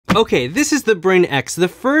Okay, this is the Brane X, the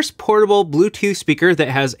first portable Bluetooth speaker that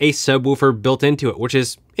has a subwoofer built into it, which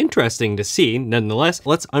is interesting to see. Nonetheless,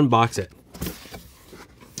 let's unbox it.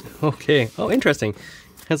 Okay, oh, interesting.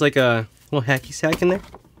 Has like a little hacky sack in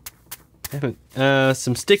there.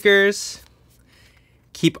 Some stickers.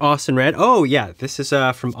 Keep Austin red. Oh yeah, this is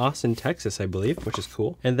from Austin, Texas, I believe, which is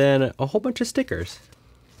cool. And then a whole bunch of stickers.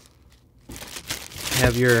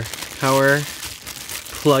 Have your power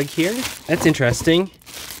plug here. That's interesting.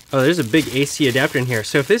 Oh, there's a big AC adapter in here.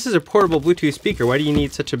 So if this is a portable Bluetooth speaker, why do you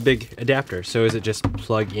need such a big adapter? So is it just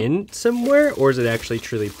plug in somewhere, or is it actually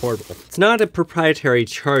truly portable? It's not a proprietary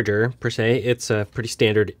charger per se. It's a pretty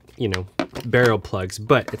standard, you know, barrel plugs,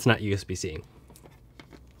 but it's not USB-C.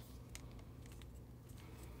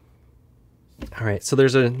 All right, so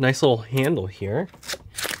there's a nice little handle here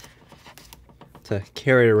to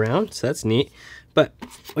carry it around, so that's neat. But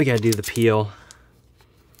we gotta do the peel.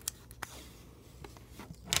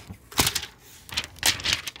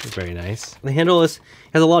 Very nice. The handle has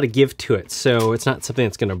a lot of give to it, so it's not something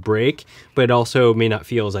that's gonna break, but it also may not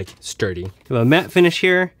feel as like sturdy. You have a matte finish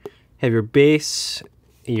here, have your bass,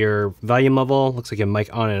 your volume level, looks like a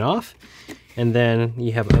mic on and off, and then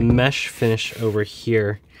you have a mesh finish over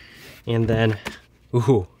here, and then,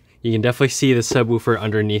 ooh, you can definitely see the subwoofer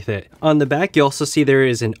underneath it. On the back, you also see there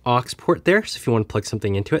is an aux port there, so if you want to plug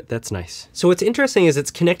something into it, that's nice. So what's interesting is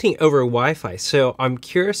it's connecting over Wi-Fi, so I'm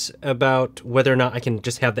curious about whether or not I can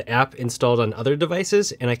just have the app installed on other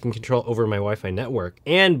devices and I can control over my Wi-Fi network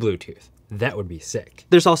and Bluetooth. That would be sick.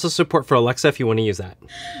 There's also support for Alexa if you want to use that.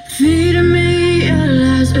 Feeding me your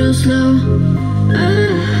lies real slow.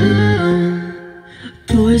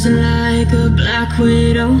 Poison like a black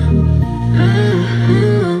widow.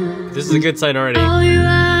 This is a good sign already. All you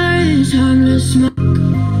are is harmless smoke.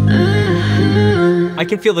 I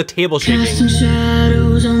can feel the table shaking. Casting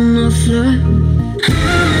shadows on the floor.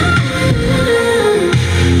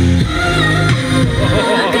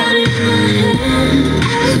 I got it in my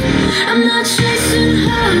hands. I'm not chasing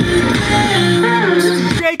holograms.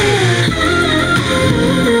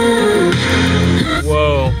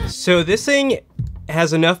 Whoa. So this thing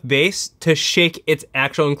has enough bass to shake its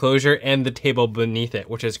actual enclosure and the table beneath it,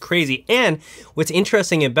 which is crazy. And what's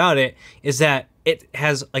interesting about it is that it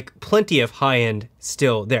has like plenty of high end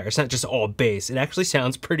still there. It's not just all bass. It actually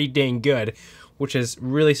sounds pretty dang good, which is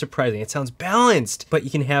really surprising. It sounds balanced, but you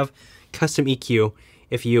can have custom EQ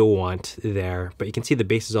if you want there, but you can see the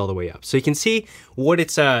bass is all the way up. So you can see what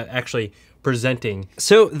it's actually presenting.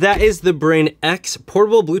 So that is the Brane X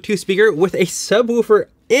portable Bluetooth speaker with a subwoofer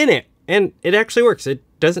in it. And it actually works. It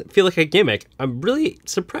doesn't feel like a gimmick. I'm really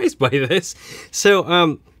surprised by this.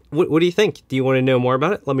 So what do you think? Do you want to know more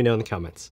about it? Let me know in the comments.